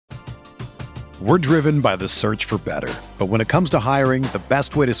We're driven by the search for better. But when it comes to hiring, the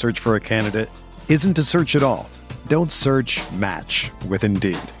best way to search for a candidate isn't to search at all. Don't search, match with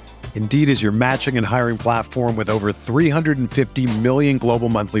Indeed. Indeed is your matching and hiring platform with over 350 million global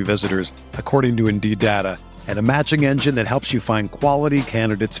monthly visitors, according to Indeed data, and a matching engine that helps you find quality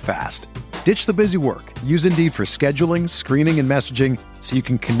candidates fast. Ditch the busy work. Use Indeed for scheduling, screening, and messaging so you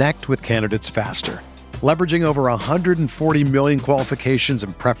can connect with candidates faster. Leveraging over 140 million qualifications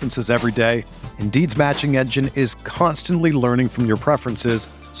and preferences every day, Indeed's matching engine is constantly learning from your preferences,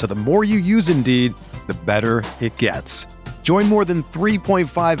 so the more you use Indeed, the better it gets. Join more than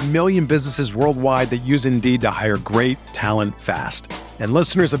 3.5 million businesses worldwide that use Indeed to hire great talent fast. And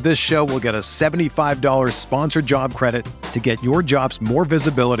listeners of this show will get a $75 sponsored job credit to get your jobs more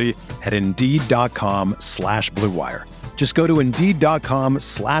visibility at Indeed.com/Blue Wire. Just go to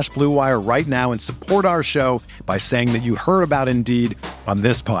Indeed.com/Blue Wire right now and support our show by saying that you heard about Indeed on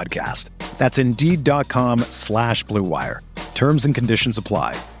this podcast. That's Indeed.com/Blue Wire. Terms and conditions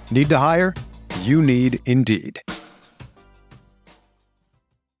apply. Need to hire? You need Indeed.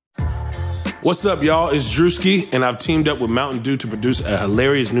 What's up, y'all? It's Drewski, and I've teamed up with Mountain Dew to produce a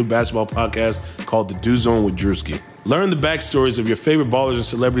hilarious new basketball podcast called The Dew Zone with Drewski. Learn the backstories of your favorite ballers and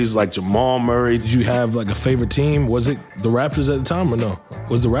celebrities like Jamal Murray. Did you have like a favorite team? Was it the Raptors at the time or no?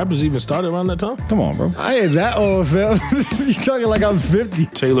 Was the Raptors even started around that time? Come on, bro. I ain't that old, fam. You talking like I'm 50.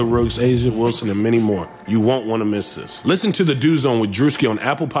 Taylor Rooks, Asia Wilson, and many more. You won't want to miss this. Listen to The Dew Zone with Drewski on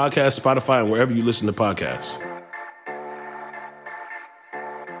Apple Podcasts, Spotify, and wherever you listen to podcasts.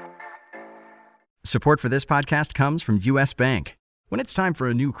 Support for this podcast comes from U.S. Bank. When it's time for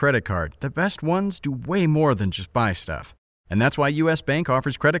a new credit card, the best ones do way more than just buy stuff. And that's why U.S. Bank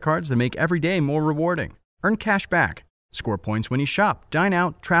offers credit cards that make every day more rewarding. Earn cash back, score points when you shop, dine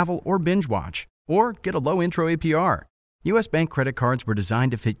out, travel, or binge watch, or get a low intro APR. U.S. Bank credit cards were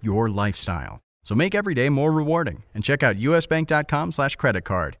designed to fit your lifestyle. So make every day more rewarding and check out usbank.com/credit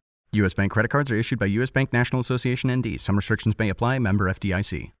card. U.S. Bank credit cards are issued by U.S. Bank National Association ND. Some restrictions may apply. Member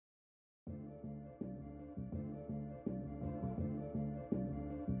FDIC.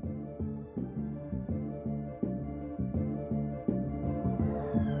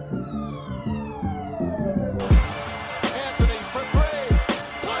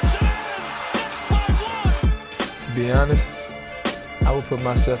 To be honest, I would put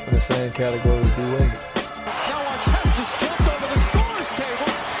myself in the same category as D-Wade. Now Artest jumped over the scorer's table.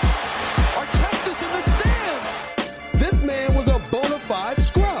 Artest in the stands. This man was a bona fide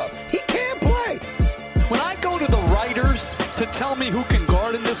scrub. He can't play. When I go to the writers to tell me who can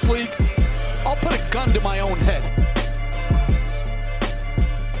guard in this league, I'll put a gun to my own head.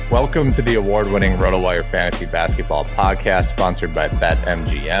 Welcome to the award-winning RotoWire Fantasy Basketball Podcast, sponsored by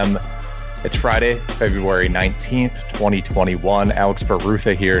BetMGM. It's Friday, February 19th, 2021. Alex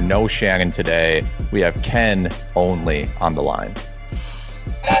Barutha here. No Shannon today. We have Ken only on the line.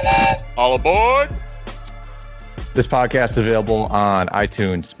 All aboard! This podcast is available on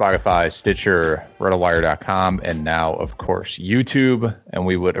iTunes, Spotify, Stitcher, RotoWire.com, and now, of course, YouTube. And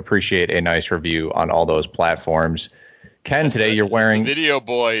we would appreciate a nice review on all those platforms. Ken, today you're wearing... The video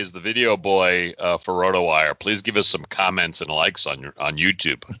boy is the video boy for RotoWire. Please give us some comments and likes on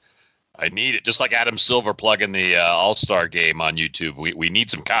YouTube. I need it. Just like Adam Silver plugging the All-Star game on YouTube. We need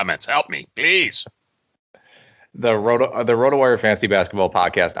some comments. Help me, please. The RotoWire Fantasy Basketball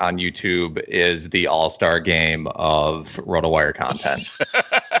Podcast on YouTube is the All-Star game of RotoWire content.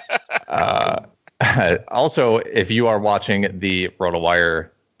 Also, if you are watching the RotoWire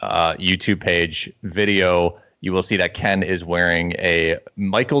YouTube page video, you will see that Ken is wearing a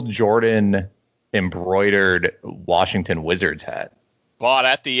Michael Jordan embroidered Washington Wizards hat. Bought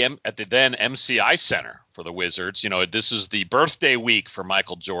at the then MCI Center for the Wizards. You know, this is the birthday week for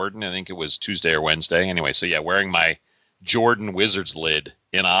Michael Jordan. I think it was Tuesday or Wednesday. Anyway, so yeah, wearing my Jordan Wizards lid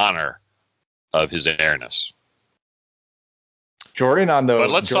in honor of his airness. Jordan on the. But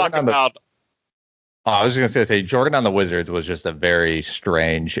let's talk about. I was just going to say Jordan on the Wizards was just a very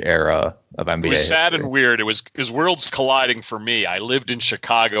strange era of NBA. It was sad history. and weird. It was worlds colliding for me. I lived in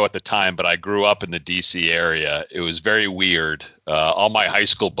Chicago at the time, but I grew up in the D.C. area. It was very weird. All my high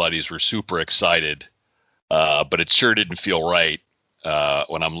school buddies were super excited, but it sure didn't feel right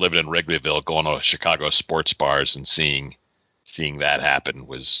when I'm living in Wrigleyville, going to Chicago sports bars and seeing that happen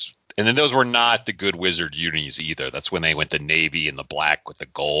was. And then those were not the good Wizard unis either. That's when they went the navy and the black with the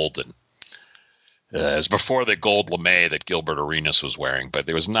gold and. It was before the gold lame that Gilbert Arenas was wearing, but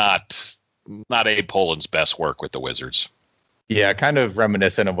it was not Abe Poland's best work with the Wizards. Yeah, kind of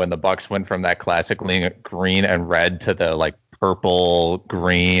reminiscent of when the Bucks went from that classic green and red to the like purple,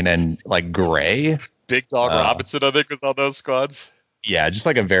 green, and like gray. Big Dog Robinson, I think, was on those squads. Yeah, just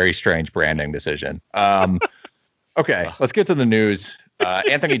like a very strange branding decision. Okay, let's get to the news.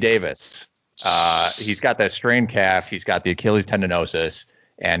 Anthony Davis, he's got that strained calf. He's got the Achilles tendinosis,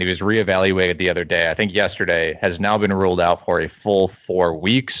 and he was reevaluated the other day. I think yesterday, has now been ruled out for a full 4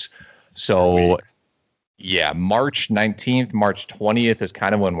 weeks. So, yeah, March 19th, March 20th is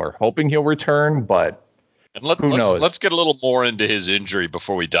kind of when we're hoping he'll return, but who knows? Let's get a little more into his injury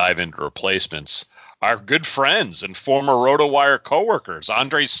before we dive into replacements. Our good friends and former RotoWire coworkers,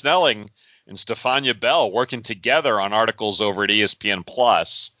 Andre Snelling and Stefania Bell, working together on articles over at ESPN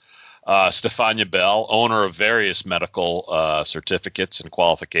Plus. Stefania Bell, owner of various medical certificates and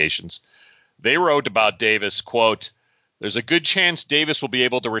qualifications, they wrote about Davis, quote, "There's a good chance Davis will be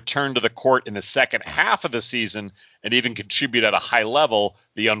able to return to the court in the second half of the season and even contribute at a high level.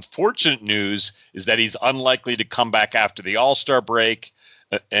 The unfortunate news is that he's unlikely to come back after the All-Star break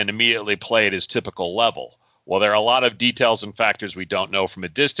and immediately play at his typical level. While there are a lot of details and factors we don't know from a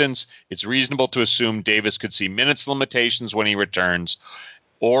distance, it's reasonable to assume Davis could see minutes limitations when he returns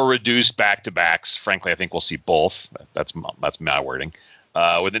or reduced back-to-backs. Frankly, I think we'll see both. That's my wording.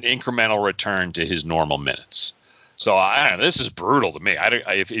 With an incremental return to his normal minutes." So this is brutal to me.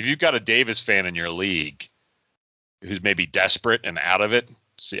 If you've got a Davis fan in your league who's maybe desperate and out of it,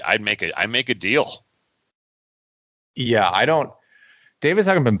 I'd make a deal. Yeah, Davis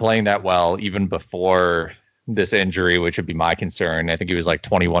hasn't been playing that well even before this injury, which would be my concern. I think he was like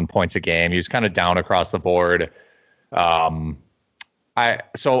 21 points a game. He was kind of down across the board.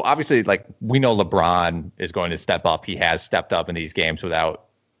 So obviously, like, we know LeBron is going to step up. He has stepped up in these games without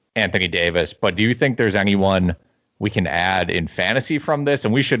Anthony Davis. But do you think there's anyone we can add in fantasy from this?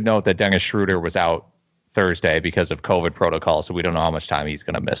 And we should note that Dennis Schroeder was out Thursday because of COVID protocol, so we don't know how much time he's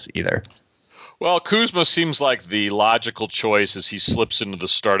going to miss either. Well, Kuzma seems like the logical choice as he slips into the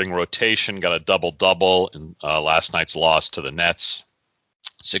starting rotation, got a double-double in last night's loss to the Nets,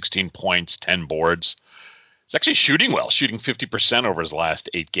 16 points, 10 boards. He's actually shooting well, shooting 50% over his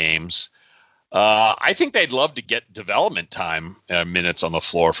last 8 games. I think they'd love to get development time minutes on the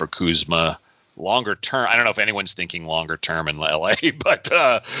floor for Kuzma. Longer term, I don't know if anyone's thinking longer term in LA, but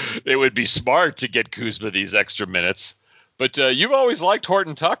it would be smart to get Kuzma these extra minutes. But you've always liked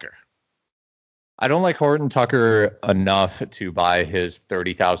Horton Tucker. I don't like Horton Tucker enough to buy his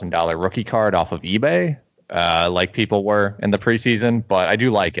 $30,000 rookie card off of eBay, like people were in the preseason, but I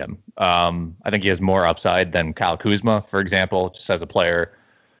do like him. I think he has more upside than Kyle Kuzma, for example, just as a player.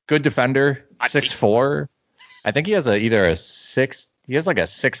 Good defender, 6'4". I think he has he has like a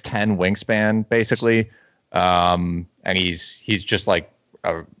 6'10" wingspan, basically. And he's just like,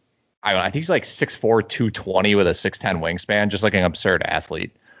 I think he's like 6'4", 220 with a 6'10" wingspan, just like an absurd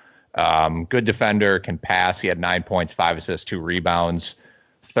athlete. Good defender, can pass. He had 9 points, 5 assists, 2 rebounds.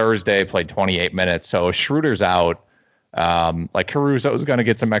 Thursday played 28 minutes. So Schroeder's out. Like Caruso's going to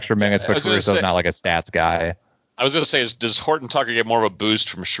get some extra minutes, but Caruso's not like a stats guy. I was going to say, does Horton Tucker get more of a boost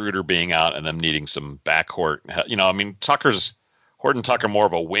from Schroeder being out and them needing some backcourt? You know, I mean, Horton Tucker more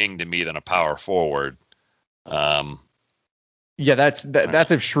of a wing to me than a power forward. Yeah, that's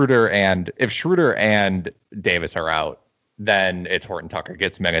if Schroeder and Davis are out, then it's Horton Tucker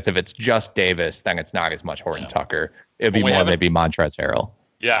gets minutes. If it's just Davis, then it's not as much Horton Tucker. It'd be more maybe Montrezl Harrell.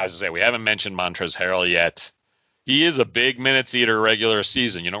 Yeah, I was going to say, we haven't mentioned Montrezl Harrell yet. He is a big minutes eater regular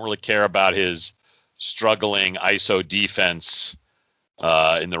season. You don't really care about his struggling ISO defense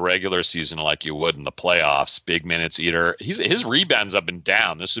in the regular season like you would in the playoffs. Big minutes eater. His rebounds up and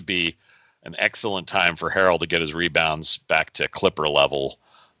down. This would be an excellent time for Harrell to get his rebounds back to Clipper level.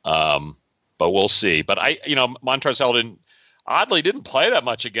 But we'll see. But Montrezl Harrell didn't play that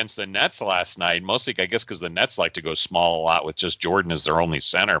much against the Nets last night. Mostly, I guess, because the Nets like to go small a lot with just Jordan as their only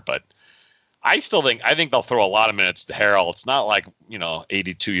center. But I think they'll throw a lot of minutes to Harrell. It's not like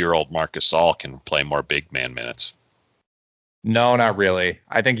 82-year-old Marc Gasol can play more big man minutes. No, not really.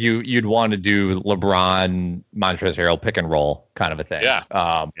 I think you'd want to do LeBron, Montrezl Harrell pick and roll kind of a thing.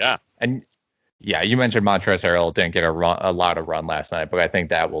 Yeah. And yeah, you mentioned Montrezl Harrell didn't get a lot of run last night, but I think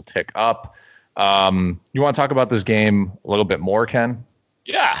that will tick up. You want to talk about this game a little bit more, Ken?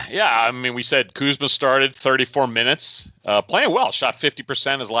 Yeah. I mean, we said Kuzma started 34 minutes, playing well, shot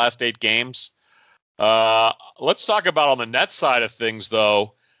 50% his last 8 games. Let's talk about on the net side of things,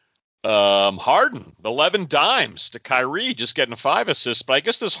 though. Harden, 11 dimes to Kyrie, just getting 5 assists. But I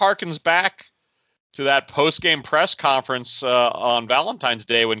guess this harkens back to that post-game press conference on Valentine's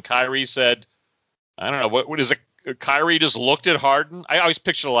Day when Kyrie said, I don't know, what is it? Kyrie just looked at Harden. I always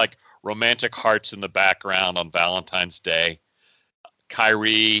picture like romantic hearts in the background on Valentine's Day.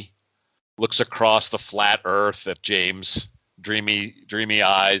 Kyrie looks across the flat earth at James, dreamy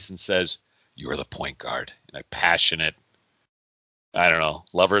eyes, and says, "You are the point guard," in a passionate, I don't know,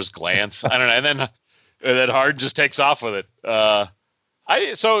 lover's glance. I don't know. And then Harden just takes off with it.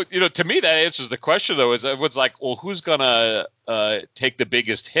 So to me, that answers the question, though, is everyone's like, well, who's going to take the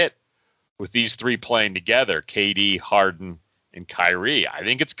biggest hit with these three playing together, KD, Harden, and Kyrie? I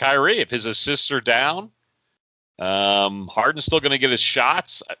think it's Kyrie. If his assists are down, Harden's still going to get his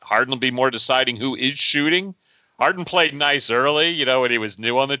shots. Harden will be more deciding who is shooting. Harden played nice early, when he was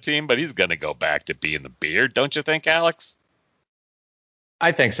new on the team, but he's going to go back to being the beard, don't you think, Alex?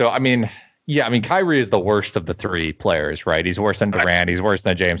 I think so. Kyrie is the worst of the three players, right? He's worse than Durant. He's worse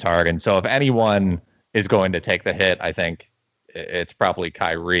than James Harden. So if anyone is going to take the hit, I think it's probably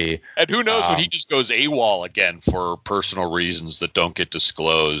Kyrie. And who knows when he just goes AWOL again for personal reasons that don't get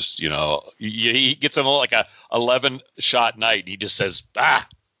disclosed. He gets in like a 11-shot night and he just says,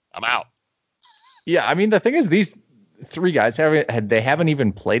 I'm out. Yeah, the thing is, these three guys haven't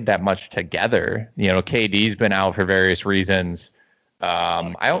even played that much together. KD's been out for various reasons.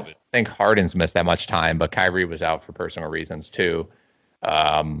 I don't think Harden's missed that much time, but Kyrie was out for personal reasons too.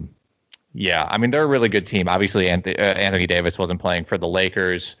 They're a really good team. Obviously, Anthony Davis wasn't playing for the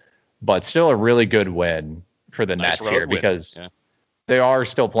Lakers, but still a really good win for the Nets here because they are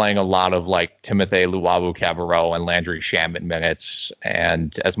still playing a lot of like Timothy Luwawu-Cabarrot and Landry Shamet minutes.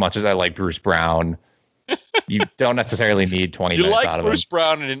 And as much as I like Bruce Brown, you don't necessarily need 20 minutes out of him. You like Bruce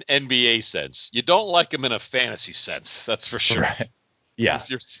Brown in an NBA sense. You don't like him in a fantasy sense. That's for sure. Right. Yeah.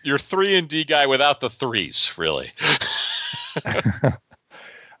 You're 3-and-D guy without the threes, really.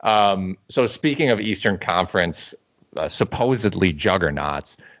 So speaking of Eastern Conference, supposedly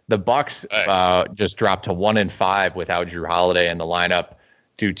juggernauts, the Bucks just dropped to 1-5 without Jrue Holiday in the lineup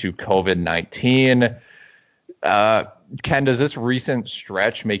due to COVID-19. Ken, does this recent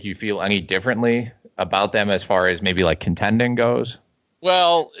stretch make you feel any differently about them as far as maybe like contending goes?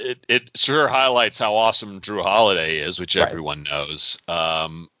 Well, it sure highlights how awesome Jrue Holiday is, which everyone knows.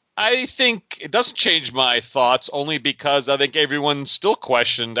 I think it doesn't change my thoughts only because I think everyone still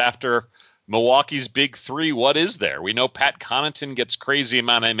questioned after Milwaukee's big three, what is there? We know Pat Connaughton gets crazy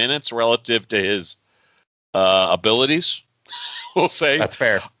amount of minutes relative to his abilities, we'll say. That's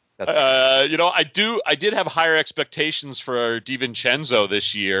fair. I did have higher expectations for DiVincenzo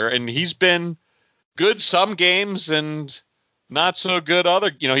this year, and he's been good some games and not so good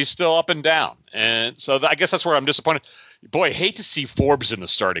other. He's still up and down. And so I guess that's where I'm disappointed. Boy, I hate to see Forbes in the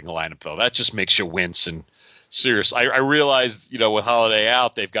starting lineup, though. That just makes you wince. And serious, I realize, with Holiday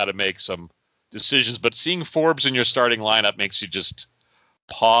out, they've got to make some decisions. But seeing Forbes in your starting lineup makes you just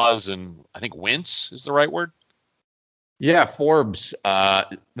pause and I think wince is the right word. Yeah, Forbes,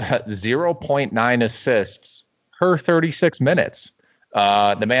 0.9 assists per 36 minutes.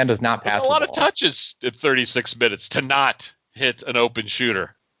 The man does not pass. That's a lot of touches in 36 minutes to not hit an open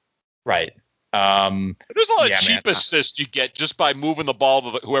shooter. Right. There's a lot of cheap assists you get just by moving the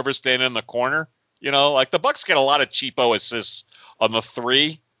ball to whoever's standing in the corner. Like the Bucks get a lot of cheapo assists on the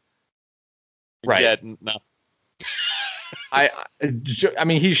three. Right. Yeah, no.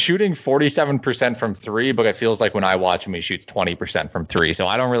 He's shooting 47% from three, but it feels like when I watch him, he shoots 20% from three. So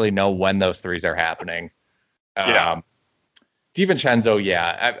I don't really know when those threes are happening. DiVincenzo,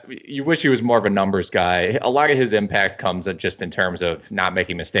 you wish he was more of a numbers guy. A lot of his impact comes just in terms of not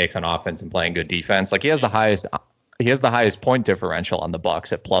making mistakes on offense and playing good defense. Like he has the highest point differential on the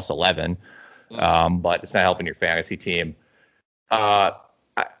Bucks at +11, but it's not helping your fantasy team. I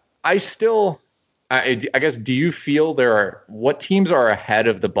guess, do you feel what teams are ahead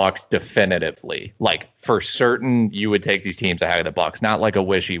of the Bucks definitively? Like for certain, you would take these teams ahead of the Bucks, not like a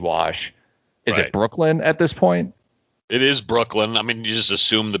wishy-wash. Is it Brooklyn at this point? It is Brooklyn. You just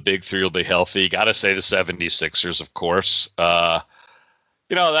assume the big three will be healthy. Got to say the 76ers, of course. That's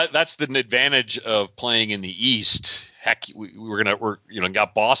the advantage of playing in the East. Heck, we're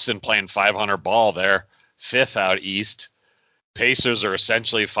got Boston playing 500 ball there, fifth out East. Pacers are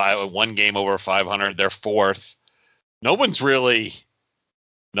essentially one game over 500. They're fourth. No one's really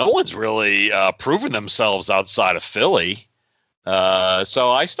proven themselves outside of Philly.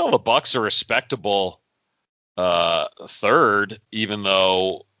 So I still the Bucks are respectable third, even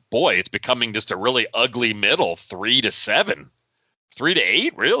though, boy, it's becoming just a really ugly middle, 3-7,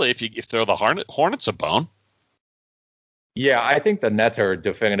 3-8, really, if you throw the Hornets a bone. Yeah, I think the Nets are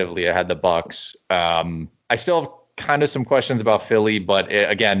definitively ahead of the Bucks. I still have kind of some questions about Philly, but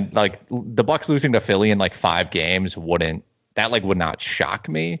again, like the Bucks losing to Philly in like 5 games would not shock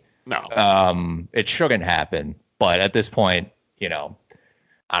me. No. It shouldn't happen, but at this point,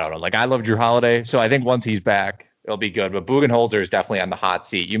 I don't know. Like I love Jrue Holiday, so I think once he's back, it'll be good. But Budenholzer is definitely on the hot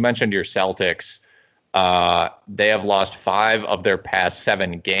seat. You mentioned your Celtics. They have lost 5 of their past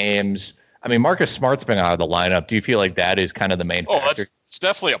 7 games. I mean, Marcus Smart's been out of the lineup. Do you feel like that is kind of the main factor? It's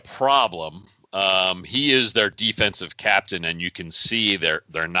definitely a problem. He is their defensive captain, and you can see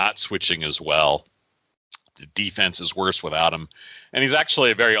they're not switching as well. The defense is worse without him, and he's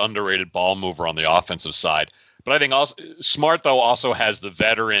actually a very underrated ball mover on the offensive side. But I think also Smart, though, also has the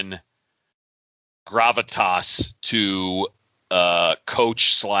veteran gravitas to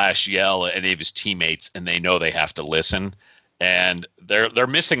coach / yell at any of his teammates, and they know they have to listen. And they're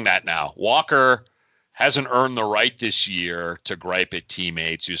missing that now. Walker hasn't earned the right this year to gripe at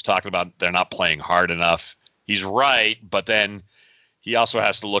teammates. He was talking about they're not playing hard enough. He's right, but then he also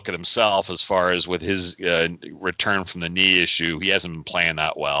has to look at himself as far as with his return from the knee issue. He hasn't been playing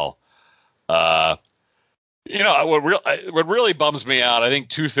that well. What really bums me out, I think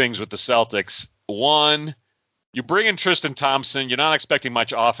two things with the Celtics. One, you bring in Tristan Thompson. You're not expecting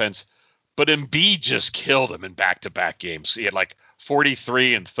much offense, but Embiid just killed him in back-to-back games. He had like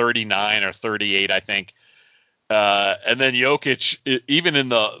 43 and 39 or 38, I think. And then Jokic, even in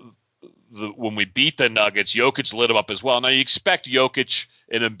the when we beat the Nuggets, Jokic lit him up as well. Now you expect Jokic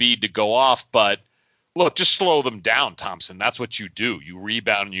and Embiid to go off, but look, just slow them down, Thompson. That's what you do. You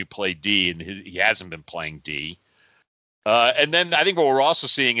rebound and you play D, and he hasn't been playing D. And then I think what we're also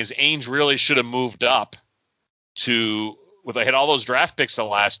seeing is Ainge really should have moved up to – they had all those draft picks the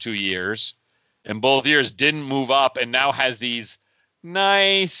last 2 years, and both years didn't move up, and now has these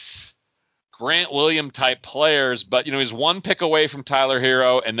nice Grant Williams type players. But, he's 1 pick away from Tyler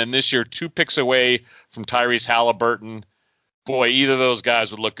Hero, and then this year 2 picks away from Tyrese Halliburton. Boy, either of those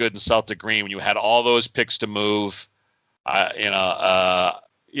guys would look good in Celtic green when you had all those picks to move. Peyton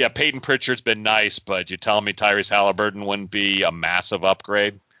Pritchard's been nice, but you're telling me Tyrese Halliburton wouldn't be a massive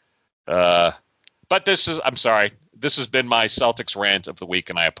upgrade? But I'm sorry. This has been my Celtics rant of the week,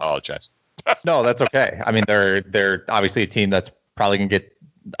 and I apologize. No, that's okay. I mean, they're obviously a team that's probably going to get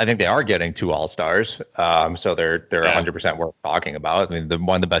 – I think they are getting 2 All-Stars, so they're 100% worth talking about. I mean, they're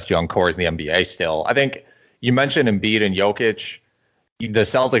one of the best young cores in the NBA still. I think you mentioned Embiid and Jokic. The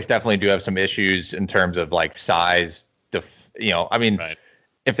Celtics definitely do have some issues in terms of, like, size. Right.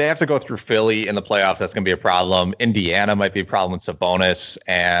 If they have to go through Philly in the playoffs, that's going to be a problem. Indiana might be a problem with Sabonis,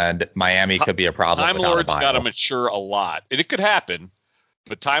 and Miami could be a problem. Time Lord's got to mature a lot. It could happen,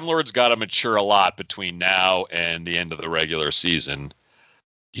 but Time Lord's got to mature a lot between now and the end of the regular season.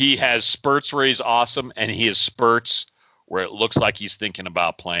 He has spurts where he's awesome, and he has spurts where it looks like he's thinking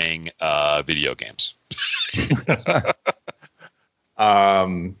about playing video games. Yeah.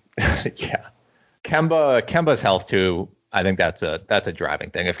 Kemba's health too. I think that's a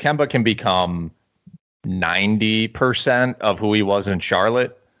driving thing. If Kemba can become 90% of who he was in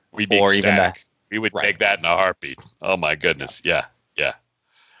Charlotte, we would take that in a heartbeat. Oh my goodness. Yeah.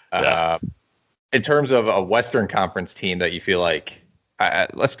 In terms of a Western Conference team that you feel like,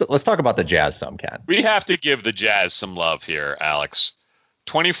 let's talk about the Jazz some, Ken. We have to give the Jazz some love here, Alex.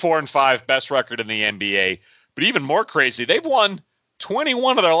 24-5, best record in the NBA. But even more crazy, they've won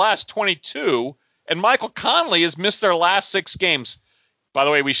 21 of their last 22. And Michael Conley has missed their last 6 games. By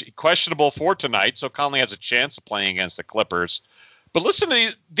the way, questionable for tonight, so Conley has a chance of playing against the Clippers. But listen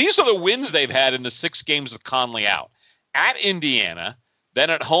to these are the wins they've had in the 6 games with Conley out. At Indiana, then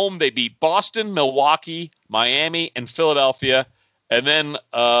at home they beat Boston, Milwaukee, Miami, and Philadelphia. And then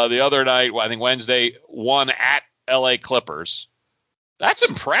the other night, I think Wednesday, won at LA Clippers. That's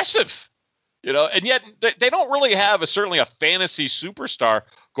impressive. And yet they don't really have certainly a fantasy superstar.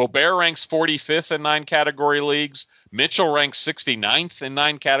 Gobert ranks 45th in 9 category leagues. Mitchell ranks 69th in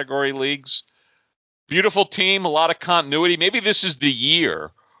 9 category leagues. Beautiful team, a lot of continuity. Maybe this is the year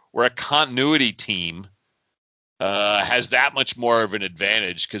where a continuity team has that much more of an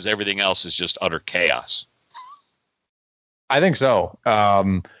advantage because everything else is just utter chaos. I think so.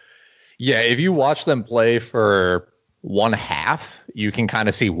 If you watch them play for 1 half, you can kind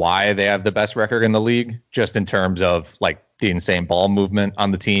of see why they have the best record in the league, just in terms of like the insane ball movement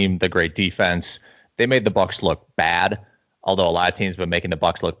on the team, the great defense. They made the Bucks look bad, although a lot of teams have been making the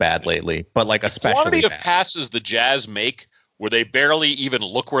Bucks look bad lately. But like especially the quantity of passes the Jazz make where they barely even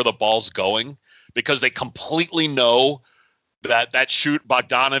look where the ball's going because they completely know that shoot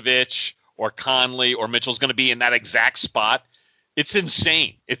Bogdanovich or Conley or Mitchell's going to be in that exact spot. It's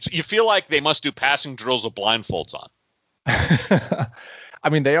insane. You feel like they must do passing drills with blindfolds on. I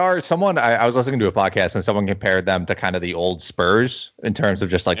mean, they are someone I was listening to a podcast and someone compared them to kind of the old Spurs in terms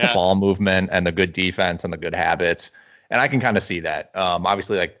of just like the ball movement and the good defense and the good habits. And I can kind of see that.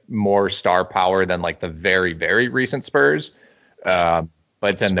 Obviously, like more star power than like the very, very recent Spurs. But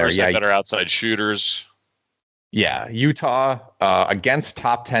it's in there. Yeah. Better outside shooters. Yeah. Utah against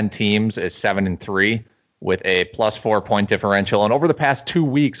top 10 teams is 7-3. with a plus 4 point differential. And over the past 2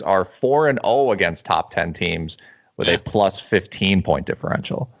 weeks are 4-0 against top 10 teams with a plus 15 point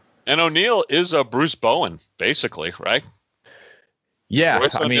differential. And O'Neal is a Bruce Bowen, basically, right? Yeah.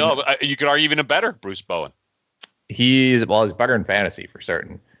 I mean, you could argue even a better Bruce Bowen. He's better in fantasy for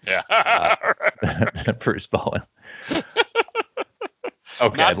certain. Yeah. Bruce Bowen.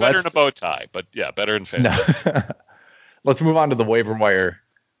 Okay. Not better in a bow tie, but yeah, better in fantasy. No. Let's move on to the waiver wire.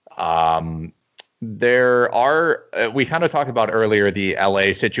 There are, we kind of talked about earlier, the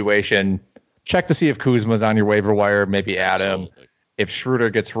LA situation. Check to see if Kuzma's on your waiver wire, maybe add him. If Schroeder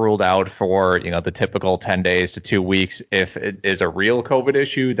gets ruled out for, the typical 10 days to 2 weeks, if it is a real COVID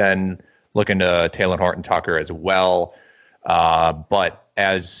issue, then look into Taylor Horton-Tucker as well. But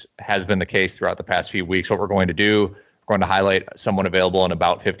as has been the case throughout the past few weeks, what we're going to do, we're going to highlight someone available in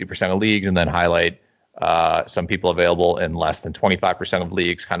about 50% of leagues and then highlight some people available in less than 25% of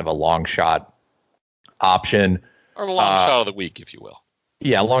leagues, kind of a long shot option. Or a long shot of the week, if you will.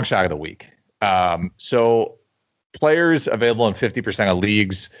 Yeah, long shot of the week. So players available in 50% of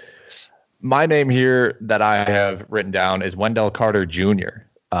leagues. My name here that I have written down is Wendell Carter Jr.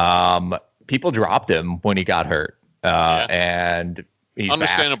 People dropped him when he got hurt. And he's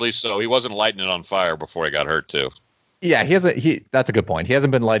understandably back. So. He wasn't lighting it on fire before he got hurt too. Yeah, that's a good point. He hasn't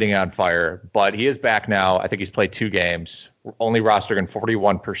been lighting it on fire, but he is back now. I think he's played 2 games, only rostered in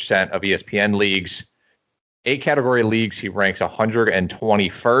 41% of ESPN leagues. 8 category leagues, he ranks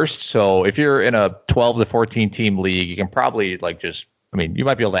 121st. So if you're in a 12 to 14 team league, you can probably you might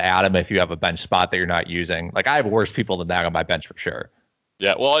be able to add him if you have a bench spot that you're not using. Like, I have worse people than that on my bench for sure.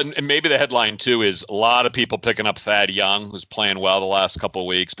 Yeah, well, and maybe the headline too is a lot of people picking up Thad Young, who's playing well the last couple of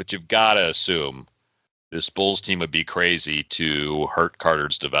weeks, but you've got to assume this Bulls team would be crazy to hurt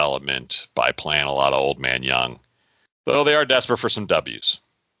Carter's development by playing a lot of old man Young. Though they are desperate for some W's.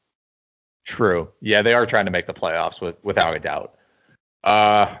 True. Yeah, they are trying to make the playoffs without a doubt.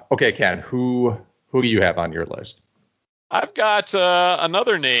 Okay, Ken, who do you have on your list? I've got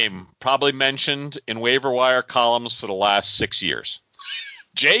another name probably mentioned in waiver wire columns for the last 6 years.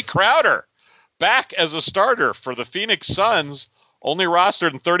 Jay Crowder, back as a starter for the Phoenix Suns, only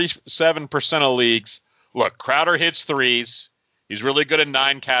rostered in 37% of leagues. Look, Crowder hits threes. He's really good in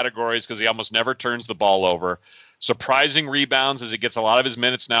 9 categories because he almost never turns the ball over. Surprising rebounds as he gets a lot of his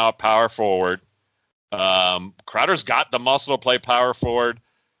minutes now at power forward. Crowder's got the muscle to play power forward.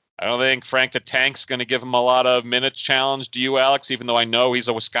 I don't think Frank the Tank's going to give him a lot of minutes challenge. Do you, Alex, even though I know he's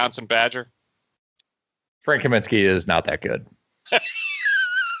a Wisconsin Badger? Frank Kaminsky is not that good.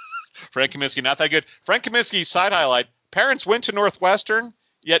 Frank Kaminsky, not that good. Frank Kaminsky, side highlight, parents went to Northwestern,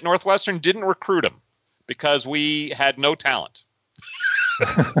 yet Northwestern didn't recruit him because we had no talent.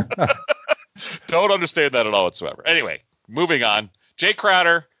 Don't understand that at all whatsoever. Anyway, moving on. Jay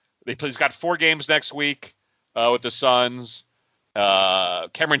Crowder, he's got 4 games next week with the Suns.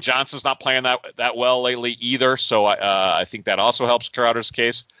 Cameron Johnson's not playing that well lately either, so I think that also helps Crowder's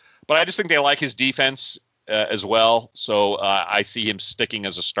case. But I just think they like his defense as well, so I see him sticking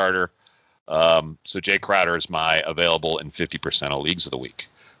as a starter. So Jay Crowder is my available in 50% of leagues of the week.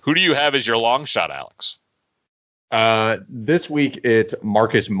 Who do you have as your long shot, Alex? This week it's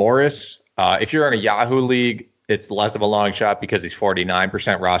Marcus Morris. If you're in a Yahoo league, it's less of a long shot because he's 49%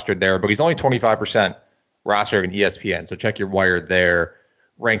 rostered there, but he's only 25% rostered in ESPN. So check your wire there.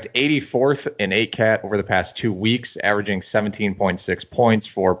 Ranked 84th in 8-cat over the past 2 weeks, averaging 17.6 points,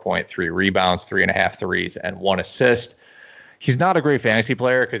 4.3 rebounds, 3.5 threes, and 1 assist. He's not a great fantasy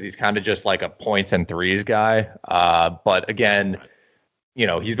player because he's kind of just like a points and threes guy. But again,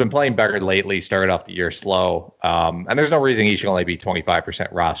 he's been playing better lately, started off the year slow. And there's no reason he should only be 25%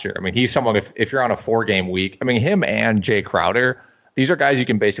 roster. I mean, he's someone, if you're on a 4-game week, him and Jay Crowder, these are guys you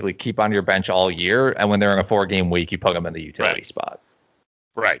can basically keep on your bench all year. And when they're in a 4-game week, you put them in the utility spot.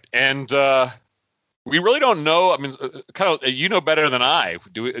 Right. And we really don't know. You know better than I,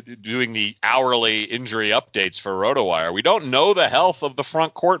 doing the hourly injury updates for RotoWire. We don't know the health of the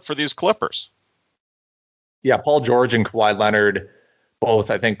front court for these Clippers. Yeah, Paul George and Kawhi Leonard,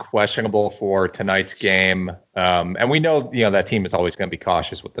 both, I think, questionable for tonight's game. And we know, that team is always going to be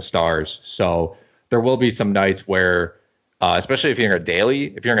cautious with the stars. So there will be some nights where, especially if you're in a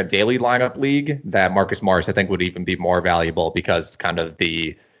daily lineup league, that Marcus Morris, I think, would even be more valuable because kind of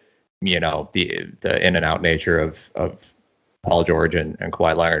the in and out nature of Paul George and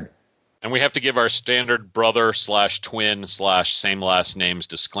Kawhi Leonard. And we have to give our standard brother/twin/same last names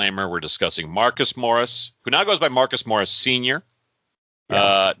disclaimer. We're discussing Marcus Morris, who now goes by Marcus Morris Sr.,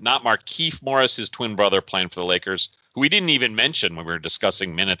 not Markieff Morris, his twin brother playing for the Lakers, who we didn't even mention when we were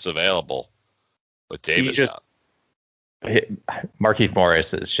discussing minutes available with Davis out. Markieff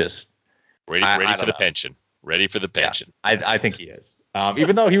Morris is just, Ready for the pension. Ready for the pension. Yeah, I think he is.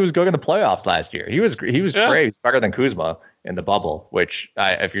 Even though he was good in the playoffs last year, he was great. He's better than Kuzma in the bubble. Which,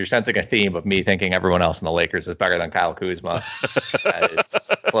 if you're sensing a theme of me thinking everyone else in the Lakers is better than Kyle Kuzma,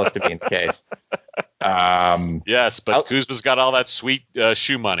 it's close to being the case. Yes, but Kuzma's got all that sweet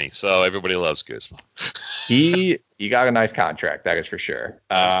shoe money, so everybody loves Kuzma. He got a nice contract, that is for sure.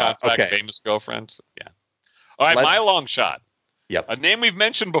 Okay. Famous girlfriend. Yeah. All right, my long shot. Yep. A name we've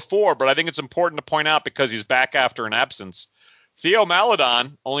mentioned before, but I think it's important to point out because he's back after an absence. Theo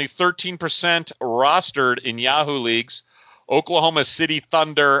Maledon, only 13% rostered in Yahoo leagues. Oklahoma City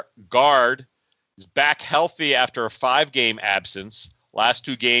Thunder guard is back healthy after a 5-game absence. Last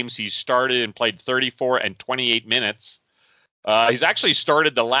 2 games, he started and played 34 and 28 minutes. He's actually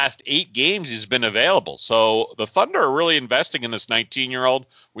started the last 8 games he's been available. So the Thunder are really investing in this 19-year-old.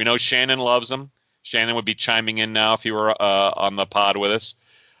 We know Shannon loves him. Shannon would be chiming in now if he were on the pod with us.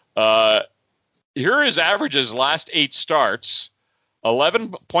 Here are his averages last 8 starts.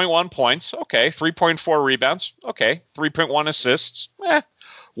 11.1 points. Okay. 3.4 rebounds. Okay. 3.1 assists.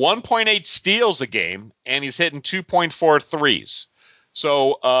 1.8 steals a game. And he's hitting 2.4 threes.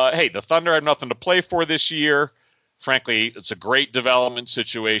 So, hey, the Thunder have nothing to play for this year. Frankly, it's a great development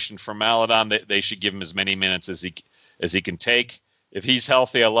situation for Maledon. They should give him as many minutes as he can take. If he's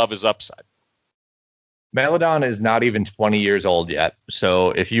healthy, I love his upside. Maledon is not even 20 years old yet.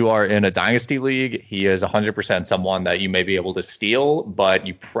 So if you are in a dynasty league, he is 100% someone that you may be able to steal, but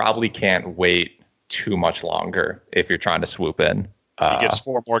you probably can't wait too much longer if you're trying to swoop in. He gets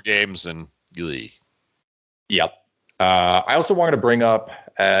 4 more games and Lee. Yep. I also wanted to bring up,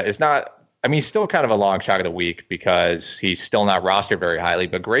 he's still kind of a long shot of the week because he's still not rostered very highly,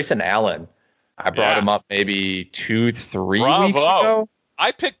 but Grayson Allen, I brought him up maybe 2-3 weeks ago.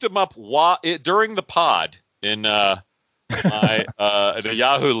 I picked him up during the pod in my in a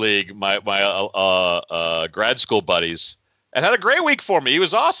Yahoo league, my grad school buddies, and had a great week for me. He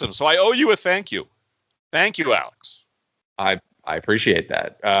was awesome. So I owe you a thank you. Thank you, Alex. I appreciate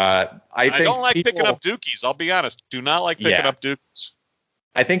that. I don't like picking up dookies. I'll be honest. Do not like picking up dookies.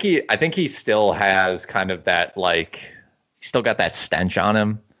 I think he still has kind of that, like, he's still got that stench on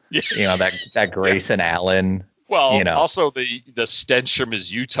him. Yeah. You know, that Grayson Allen. Well, also the stench from his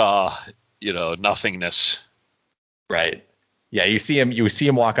Utah, nothingness. Right. Yeah, you see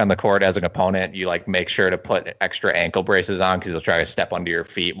him walk on the court as an opponent. You make sure to put extra ankle braces on because he'll try to step under your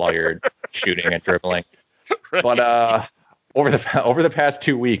feet while you're shooting and dribbling. Right. But over the past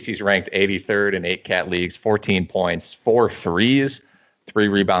 2 weeks, he's ranked 83rd in 8 cat leagues, 14 points, 4 threes, 3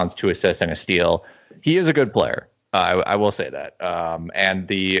 rebounds, 2 assists, and a steal. He is a good player. I will say that. And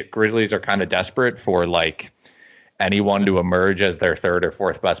the Grizzlies are kind of desperate for anyone to emerge as their 3rd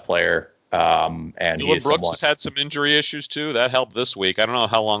or 4th best player. And Dillon Brooks has had some injury issues too. That helped this week. I don't know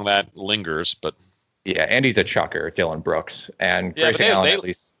how long that lingers, but yeah, and he's a chucker, Dillon Brooks, and Grayson Allen at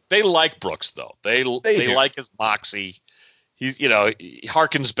least. They like Brooks though. They like his moxie. He's he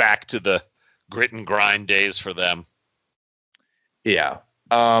harkens back to the grit and grind days for them. Yeah.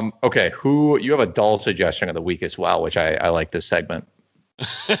 Okay. You have a dull suggestion of the week as well, which I like this segment.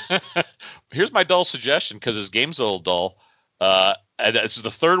 Here's my dull suggestion because his game's a little dull. And this is the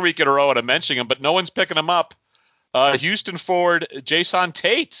 3rd week in a row and I'm mentioning him, but no one's picking him up. Houston forward Jason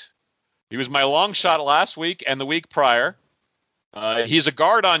Tate. He was my long shot last week and the week prior. He's a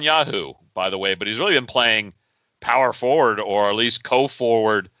guard on Yahoo, by the way, but he's really been playing power forward or at least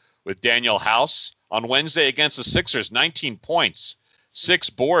co-forward with Daniel House. On Wednesday against the Sixers, 19 points, 6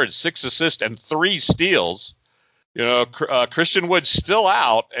 boards, 6 assists, and 3 steals. Christian Wood's still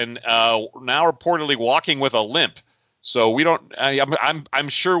out and now reportedly walking with a limp. So we don't. I'm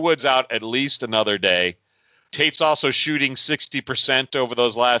sure Wood's out at least another day. Tate's also shooting 60% over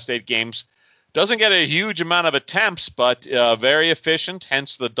those last 8 games. Doesn't get a huge amount of attempts, but very efficient.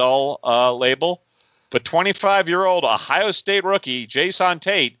 Hence the dull label. But 25-year-old Ohio State rookie Jason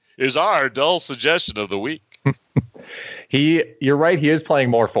Tate is our dull suggestion of the week. You're right. He is playing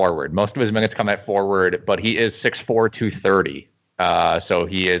more forward. Most of his minutes come at forward, but he is 6'4", 230. So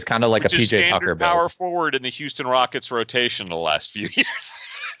he is kind of like a PJ Tucker build. Power forward in the Houston Rockets rotation the last few years.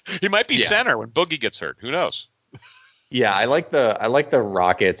 He might be center when Boogie gets hurt. Who knows? Yeah, I like the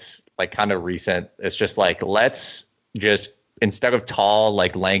Rockets kind of recent. It's just let's just instead of tall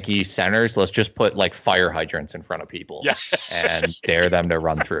lanky centers, let's just put fire hydrants in front of people and dare them to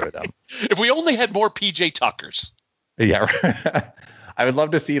run through them. If we only had more PJ Tuckers. Yeah. I would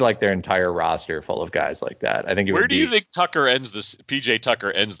love to see their entire roster full of guys like that. I think Where do you think PJ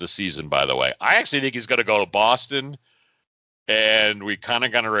Tucker ends the season, by the way? I actually think he's going to go to Boston, and we kind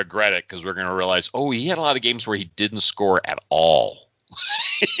of going to regret it because we're going to realize, he had a lot of games where he didn't score at all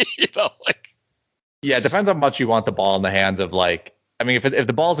Yeah, it depends how much you want the ball in the hands of, like, I mean, if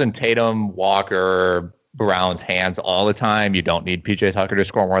the ball's in Tatum, Walker, Brown's hands all the time, you don't need PJ Tucker to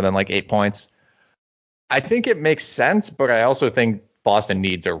score more than like 8 points. I think it makes sense, but I also think Boston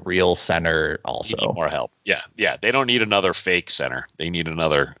needs a real center also. Need more help. Yeah. They don't need another fake center. They need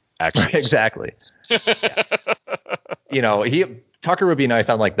another actual. Exactly. Tucker would be nice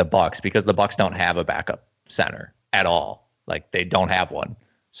on like the Bucks, because the Bucks don't have a backup center at all. Like, they don't have one.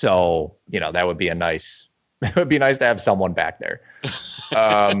 So, that would be it would be nice to have someone back there.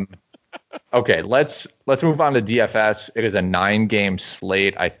 Okay, let's move on to DFS. It is a 9-game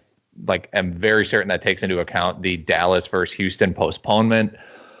slate. I'm very certain that takes into account the Dallas versus Houston postponement,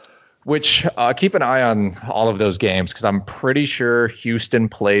 which keep an eye on all of those games, because I'm pretty sure Houston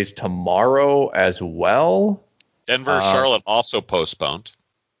plays tomorrow as well. Denver, Charlotte also postponed.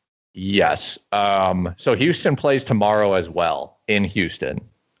 Yes. So Houston plays tomorrow as well in Houston.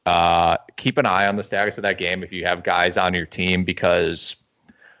 Keep an eye on the status of that game if you have guys on your team, because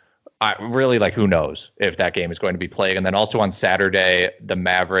who knows if that game is going to be played. And then also on Saturday, the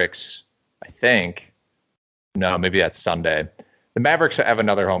Mavericks, maybe that's Sunday. The Mavericks have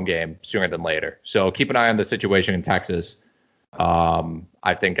another home game sooner than later. So keep an eye on the situation in Texas.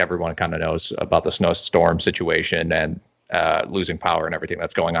 I think everyone kind of knows about the snowstorm situation and losing power and everything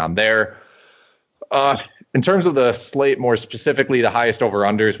that's going on there. In terms of the slate, more specifically, the highest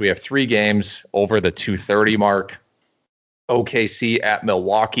over-unders, we have 3 games over the 230 mark. OKC at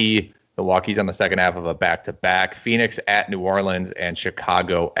Milwaukee. Milwaukee's on the second half of a back-to-back. Phoenix at New Orleans, and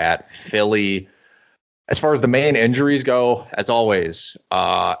Chicago at Philly. As far as the main injuries go, as always,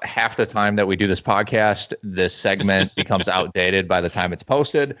 half the time that we do this podcast, this segment becomes outdated by the time it's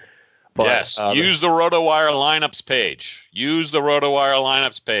posted. But, yes, use the RotoWire lineups page.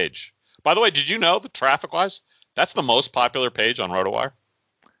 By the way, did you know that traffic-wise, that's the most popular page on RotoWire?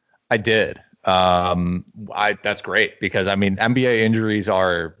 I did. That's great, because NBA injuries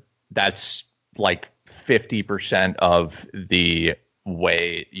that's like 50% of the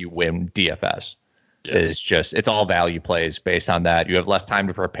way you win DFS. Yes. It's all value plays based on that. You have less time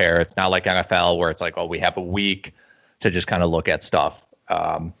to prepare. It's not like NFL where it's like, we have a week to just kind of look at stuff.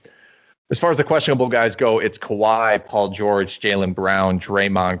 As far as the questionable guys go, it's Kawhi, Paul George, Jaylen Brown,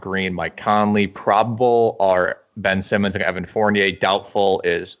 Draymond Green, Mike Conley. Probable are Ben Simmons and Evan Fournier. Doubtful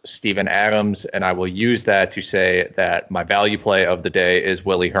is Steven Adams. And I will use that to say that my value play of the day is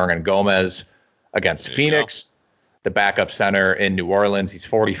Willy Hernangomez against Phoenix, the backup center in New Orleans. He's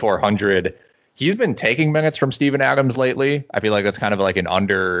 4,400. He's been taking minutes from Steven Adams lately. I feel like that's kind of like an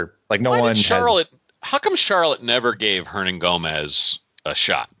under, like no one. How come Charlotte never gave Hernangomez a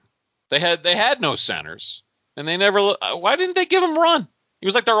shot? They had no centers, and they never. Why didn't they give him a run? He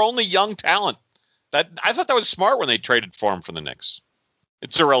was like their only young talent. I thought that was smart when they traded for him from the Knicks.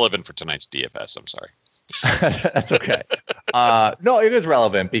 It's irrelevant for tonight's DFS. I'm sorry. That's okay. No, it is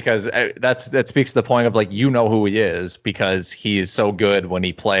relevant, because that speaks to the point of, like, who he is, because he is so good when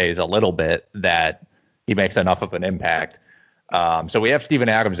he plays a little bit that he makes enough of an impact. So we have Steven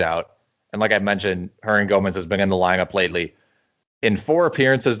Adams out, and like I mentioned, Hernangomez has been in the lineup lately. In 4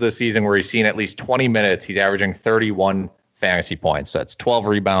 appearances this season where he's seen at least 20 minutes, he's averaging 31 fantasy points. So that's 12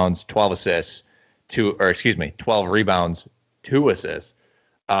 rebounds, 12 assists, 12 rebounds, 2 assists.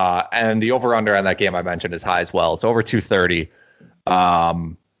 And the over-under on that game I mentioned is high as well. It's over 230.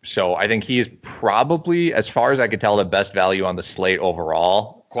 So I think he's probably, as far as I could tell, the best value on the slate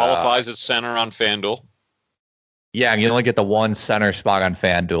overall. Qualifies as center on FanDuel. Yeah, and you only get the one center spot on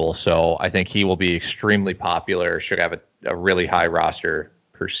FanDuel, so I think he will be extremely popular, should have a really high roster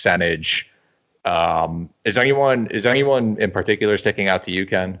percentage. Is anyone in particular sticking out to you,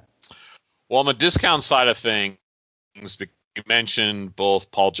 Ken? Well, on the discount side of things, you mentioned both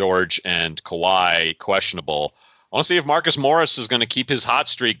Paul George and Kawhi questionable. I want to see if Marcus Morris is going to keep his hot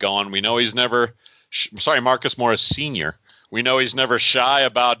streak going. We know he's never Marcus Morris Sr. We know he's never shy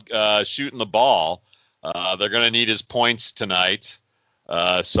about shooting the ball. They're going to need his points tonight.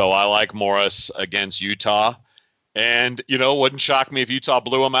 So I like Morris against Utah. And, wouldn't shock me if Utah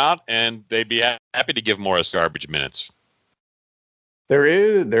blew him out, and they'd be happy to give Morris garbage minutes. There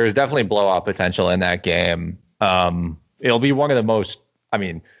is definitely blowout potential in that game. It'll be one of the most,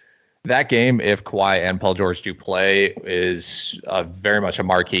 that game, if Kawhi and Paul George do play, is very much a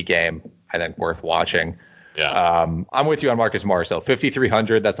marquee game, I think, worth watching. Yeah. I'm with you on Marcus Morris, though.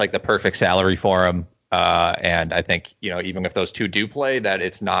 5,300, that's like the perfect salary for him. And I think, even if those two do play, that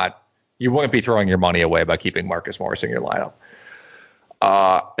it's not, you wouldn't be throwing your money away by keeping Marcus Morris in your lineup.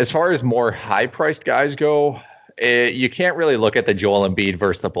 As far as more high-priced guys go, you can't really look at the Joel Embiid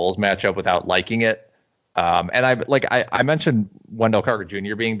versus the Bulls matchup without liking it. And I mentioned Wendell Carter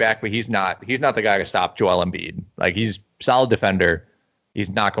Jr. being back, but he's not the guy to stop Joel Embiid. Like, he's a solid defender. He's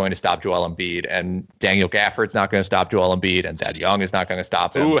not going to stop Joel Embiid, and Daniel Gafford's not going to stop Joel Embiid, and Thad Young is not going to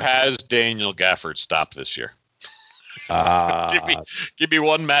stop him. Who has Daniel Gafford stopped this year? Give me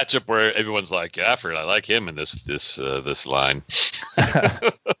one matchup where everyone's like, Gafford, I like him in this line.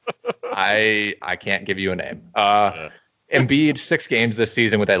 I can't give you a name. Embiid, 6 games this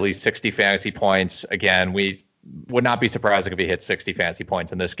season with at least 60 fantasy points. Again, we would not be surprised if he hit 60 fantasy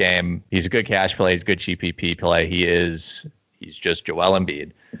points in this game. He's a good cash play. He's a good GPP play. He's just Joel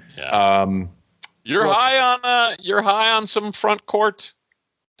Embiid. Yeah. You're high on some front court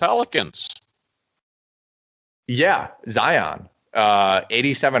Pelicans. Yeah, Zion,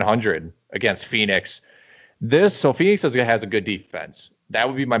 8,700 against Phoenix. Phoenix has a good defense. That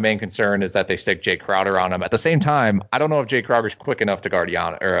would be my main concern, is that they stick Jay Crowder on him. At the same time, I don't know if Jay Crowder's quick enough to guard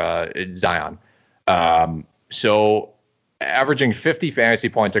Zion. So averaging 50 fantasy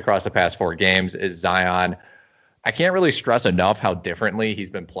points across the past 4 games is Zion. I can't really stress enough how differently he's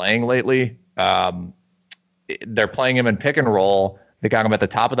been playing lately. They're playing him in pick and roll. They got him at the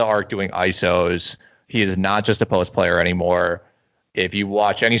top of the arc doing ISOs. He is not just a post player anymore. If you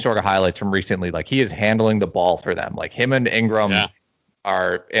watch any sort of highlights from recently, like, he is handling the ball for them. Like, him and Ingram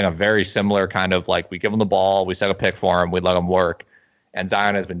are in a very similar kind of, like, we give him the ball, we set a pick for him, we let him work. And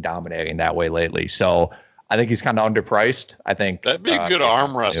Zion has been dominating that way lately. So I think he's kind of underpriced. I think that'd be a good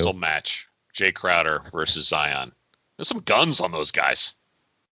arm wrestle match. Jay Crowder versus Zion. There's some guns on those guys.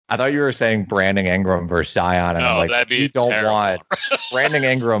 I thought you were saying Brandon Ingram versus Zion, and I'm like, that'd be you don't terrible. Want Brandon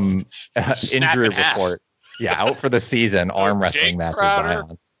Ingram injury report. Yeah, out for the season, arm wrestling match with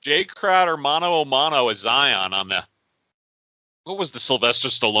Zion. Jay Crowder mano a mano with Zion on the, what was the Sylvester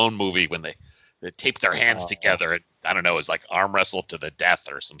Stallone movie when they taped their hands together and, I don't know, it was like arm wrestle to the death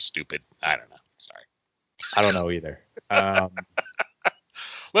or some stupid, I don't know. Sorry. I don't know either.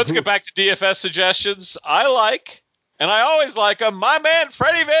 Let's get back to DFS suggestions. I always like them, my man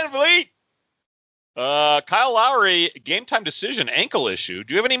Freddie VanVleet. Kyle Lowry, game time decision, ankle issue.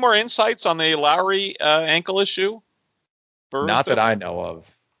 Do you have any more insights on the Lowry ankle issue? Not that I know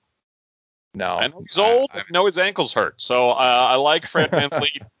of. No. I know he's old. I know his ankle's hurt. So I like Fred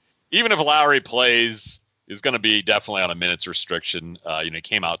VanVleet. Even if Lowry plays, is going to be definitely on a minutes restriction. He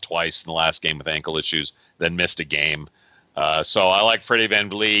came out twice in the last game with ankle issues, then missed a game. So I like Freddie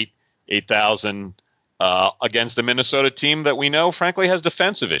VanVleet, 8,000 against the Minnesota team that we know, frankly, has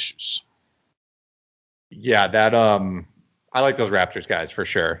defensive issues. Yeah, that I like those Raptors guys for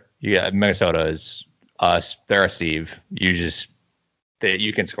sure. Yeah, Minnesota is us. They're a sieve.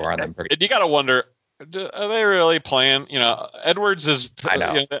 You can score on them. You got to wonder, are they really playing? Edwards is. I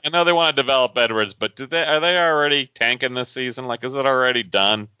know. I know they want to develop Edwards, but are they already tanking this season? Like, is it already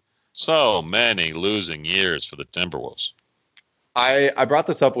done? So many losing years for the Timberwolves. I brought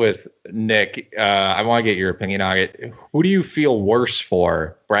this up with Nick. I want to get your opinion on it. Who do you feel worse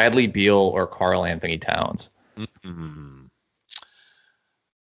for, Bradley Beal or Karl Anthony Towns? Mm-hmm.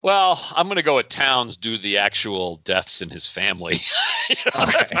 Well, I'm going to go with Towns due to the actual deaths in his family.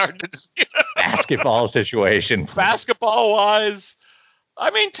 That's hard to see. Basketball situation. Basketball-wise,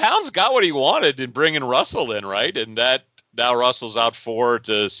 I mean, Towns got what he wanted in bringing Russell in, right? And that now Russell's out 4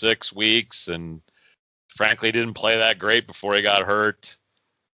 to 6 weeks, and frankly didn't play that great before he got hurt.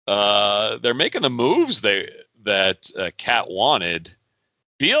 They're making the moves that Cat wanted.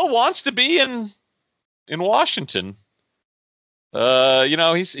 Beal wants to be in Washington.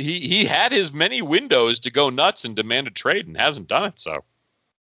 He had his many windows to go nuts and demand a trade and hasn't done it. So,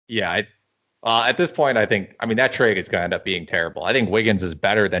 yeah, at this point, that trade is going to end up being terrible. I think Wiggins is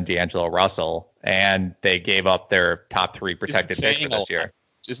better than D'Angelo Russell, and they gave up their top 3 protected pick for this year.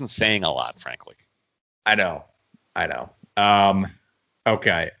 Isn't saying a lot, frankly. I know.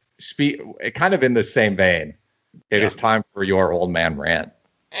 Okay. Kind of in the same vein, it is time for your old man rant.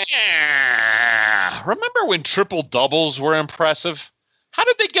 Remember when triple doubles were impressive? How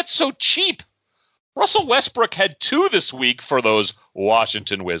did they get so cheap? Russell Westbrook had 2 this week for those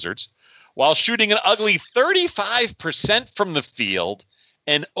Washington Wizards, while shooting an ugly 35% from the field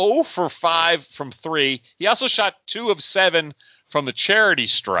and 0 for 5 from 3. He also shot 2 of 7 from the charity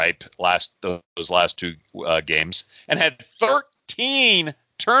stripe those last 2 games and had 13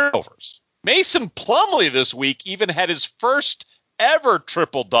 turnovers. Mason Plumlee this week even had his first ever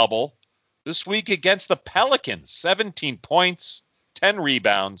triple-double this week against the Pelicans. 17 points, 10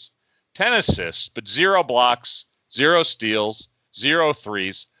 rebounds, 10 assists, but 0 blocks, 0 steals, 0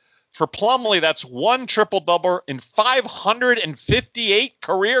 threes. For Plumlee, that's 1 triple-double in 558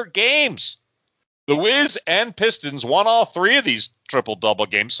 career games. The Wiz and Pistons won all 3 of these triple-double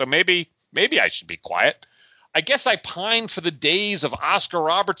games, so maybe maybe I should be quiet. I guess I pine for the days of Oscar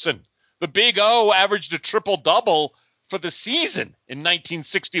Robertson. The Big O averaged a triple-double for the season in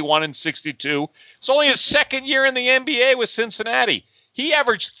 1961 and 62. It's only his second year in the NBA with Cincinnati. He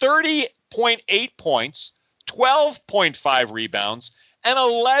averaged 30.8 points, 12.5 rebounds, and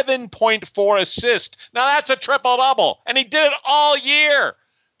 11.4 assists. Now that's a triple-double, and he did it all year.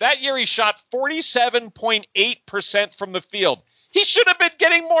 That year he shot 47.8% from the field. He should have been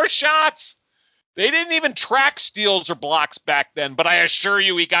getting more shots. They didn't even track steals or blocks back then, but I assure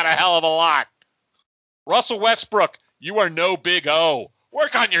you he got a hell of a lot. Russell Westbrook, you are no Big O.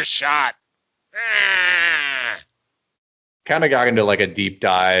 Work on your shot. Kind of got into like a deep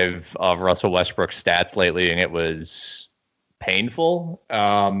dive of Russell Westbrook's stats lately, and it was painful.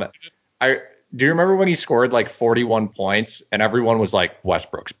 Do you remember when he scored like 41 points and everyone was like,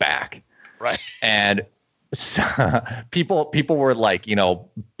 Westbrook's back? Right. And so, people were like,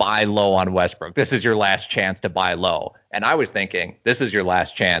 buy low on Westbrook. This is your last chance to buy low. And I was thinking, this is your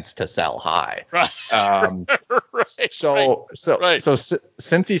last chance to sell high. Right. So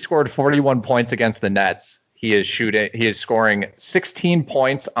since he scored 41 points against the Nets, he is scoring 16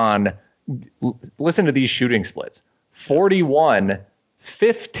 points on, listen to these shooting splits, 41,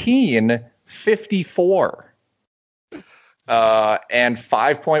 15, 54. And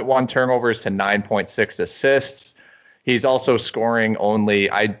 5.1 turnovers to 9.6 assists. He's also scoring only,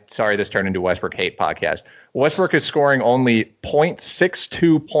 this turned into Westbrook Hate podcast. Westbrook is scoring only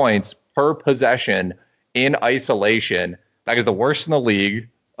 0.62 points per possession in isolation. That is the worst in the league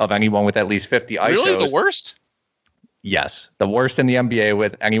of anyone with at least 50 ISOs. Really, the worst? Yes, the worst in the NBA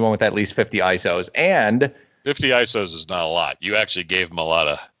with anyone with at least 50 ISOs. And 50 ISOs is not a lot. You actually gave him a lot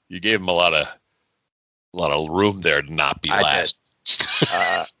of room there to not be last.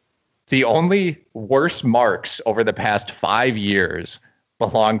 The only worst marks over the past 5 years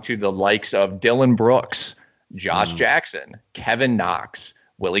belong to the likes of Dylan Brooks, Josh Jackson, Kevin Knox,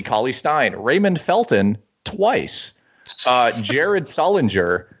 Willie Cauley-Stein, Raymond Felton twice, Jared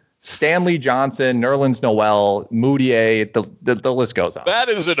Sullinger, Stanley Johnson, Nerlens Noel, Moutier, the list goes on. That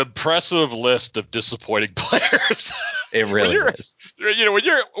is an impressive list of disappointing players. It really is.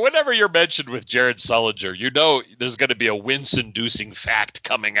 Whenever you're mentioned with Jared Sullinger, there's going to be a wince-inducing fact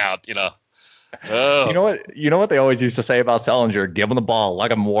coming out. Oh. You know what they always used to say about Sullinger? Give him the ball,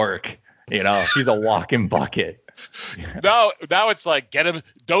 let him work. He's a walking bucket. Now it's like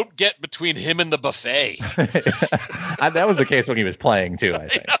don't get between him and the buffet. That was the case when he was playing too, I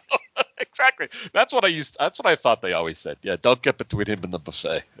think. Exactly. That's what I thought they always said. Yeah, don't get between him and the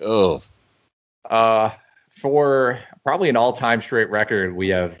buffet. Oh. For probably an all-time straight record, we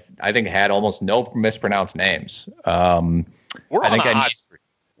have, I think, had almost no mispronounced names. We're on a hot streak.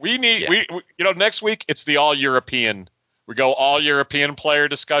 We next week it's the all-European. We go all-European player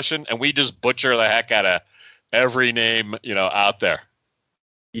discussion, and we just butcher the heck out of every name, out there.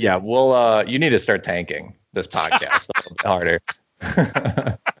 Yeah, well, you need to start tanking this podcast a little bit harder.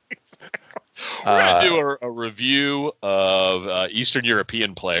 We're going to do a review of Eastern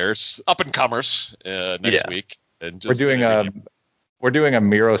European players, up-and-comers, next week. And we're doing a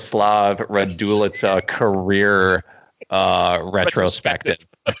Miroslav Radulica career retrospective.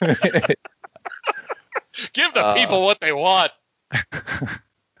 Give the people what they want.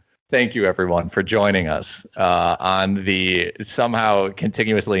 Thank you, everyone, for joining us on the somehow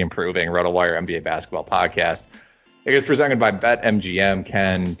continuously improving RotoWire NBA basketball podcast. It is presented by BetMGM.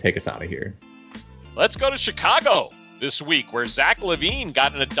 Ken, take us out of here. Let's go to Chicago this week, where Zach LaVine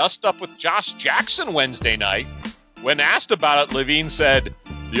got in a dust-up with Josh Jackson Wednesday night. When asked about it, LaVine said,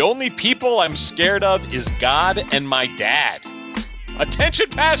 "The only people I'm scared of is God and my dad." Attention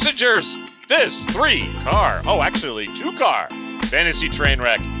passengers! This 2-car fantasy train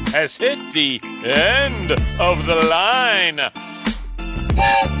wreck has hit the end of the line.